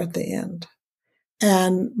surrender at the end.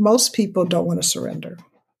 And most people don't want to surrender.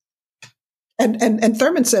 And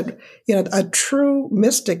Thurman said, a true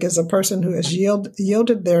mystic is a person who has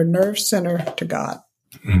yielded their nerve center to God.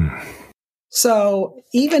 So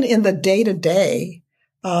even in the day-to-day,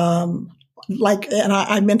 and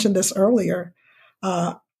I mentioned this earlier,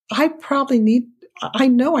 I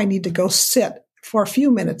know I need to go sit for a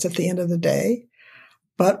few minutes at the end of the day.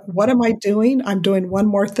 But what am I doing? I'm doing one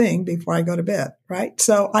more thing before I go to bed, right?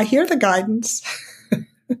 So I hear the guidance,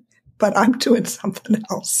 but I'm doing something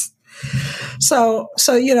else. So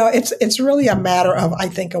it's really a matter of, I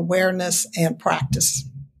think, awareness and practice.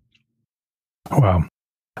 Wow.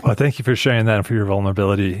 Well, thank you for sharing that and for your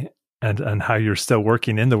vulnerability and how you're still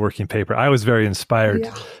working in the working paper. I was very inspired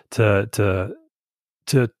to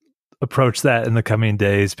approach that in the coming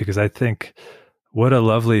days, because I think what a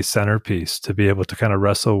lovely centerpiece to be able to kind of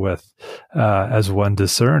wrestle with as one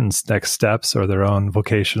discerns next steps or their own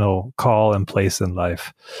vocational call and place in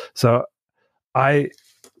life. So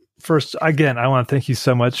First, again, I want to thank you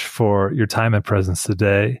so much for your time and presence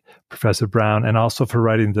today, Professor Brown, and also for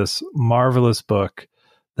writing this marvelous book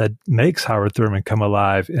that makes Howard Thurman come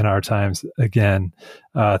alive in our times again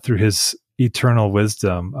through his eternal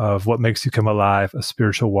wisdom of What Makes You Come Alive, A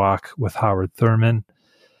Spiritual Walk with Howard Thurman.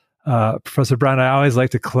 Professor Brown, I always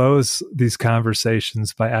like to close these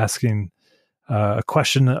conversations by asking a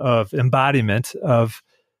question of embodiment of,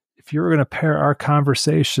 if you were going to pair our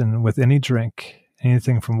conversation with any drink,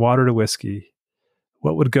 anything from water to whiskey,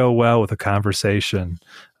 what would go well with a conversation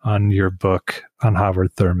on your book on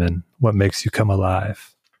Howard Thurman, What Makes You Come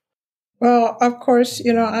Alive? Well, of course,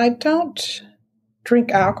 I don't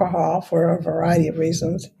drink alcohol for a variety of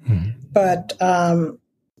reasons, but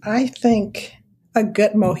I think a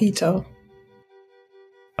good mojito.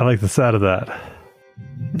 I like the sound of that.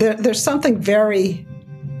 There's something very,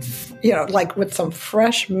 like with some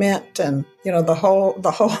fresh mint and the whole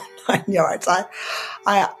 9 yards.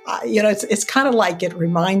 It's kind of like it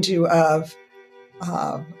reminds you of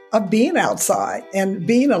being outside and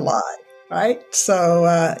being alive, right? So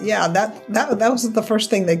that was the first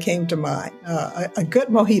thing that came to mind. A good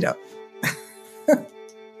mojito.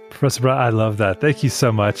 Professor Brown, I love that. Thank you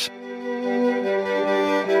so much.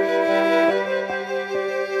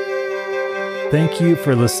 Thank you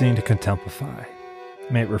for listening to Contemplify.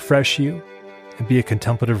 May it refresh you and be a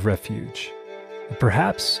contemplative refuge. And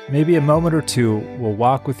perhaps, maybe a moment or two will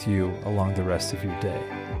walk with you along the rest of your day.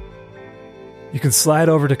 You can slide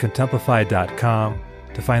over to contemplify.com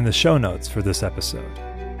to find the show notes for this episode,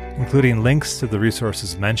 including links to the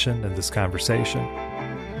resources mentioned in this conversation.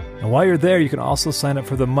 And while you're there, you can also sign up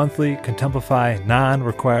for the monthly Contemplify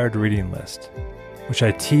non-required reading list, which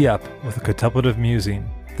I tee up with a contemplative musing,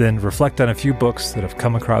 then reflect on a few books that have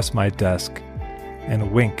come across my desk,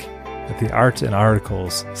 and wink at the art and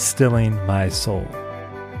articles stilling my soul.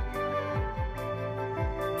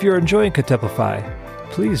 If you're enjoying Contemplify,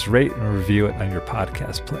 please rate and review it on your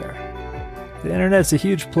podcast player. The internet's a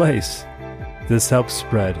huge place. This helps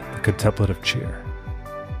spread the contemplative cheer.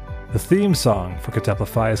 The theme song for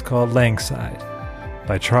Contemplify is called Langside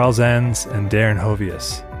by Charles Enns and Darren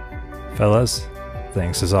Hovius. Fellas,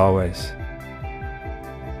 thanks as always.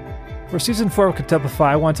 For Season 4 of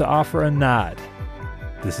Contemplify, I want to offer a nod.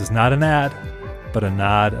 This is not an ad, but a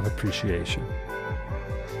nod of appreciation.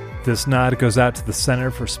 This nod goes out to the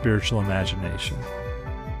Center for Spiritual Imagination.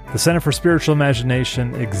 The Center for Spiritual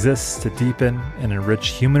Imagination exists to deepen and enrich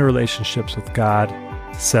human relationships with God,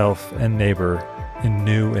 self, and neighbor in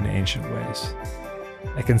new and ancient ways.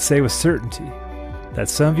 I can say with certainty that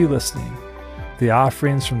some of you listening, the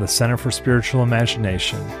offerings from the Center for Spiritual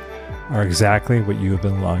Imagination are exactly what you have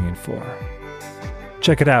been longing for.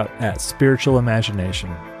 Check it out at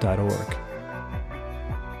spiritualimagination.org.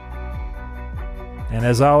 And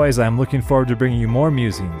as always, I'm looking forward to bringing you more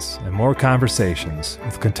musings and more conversations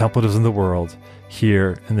with contemplatives in the world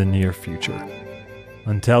here in the near future.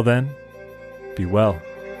 Until then, be well.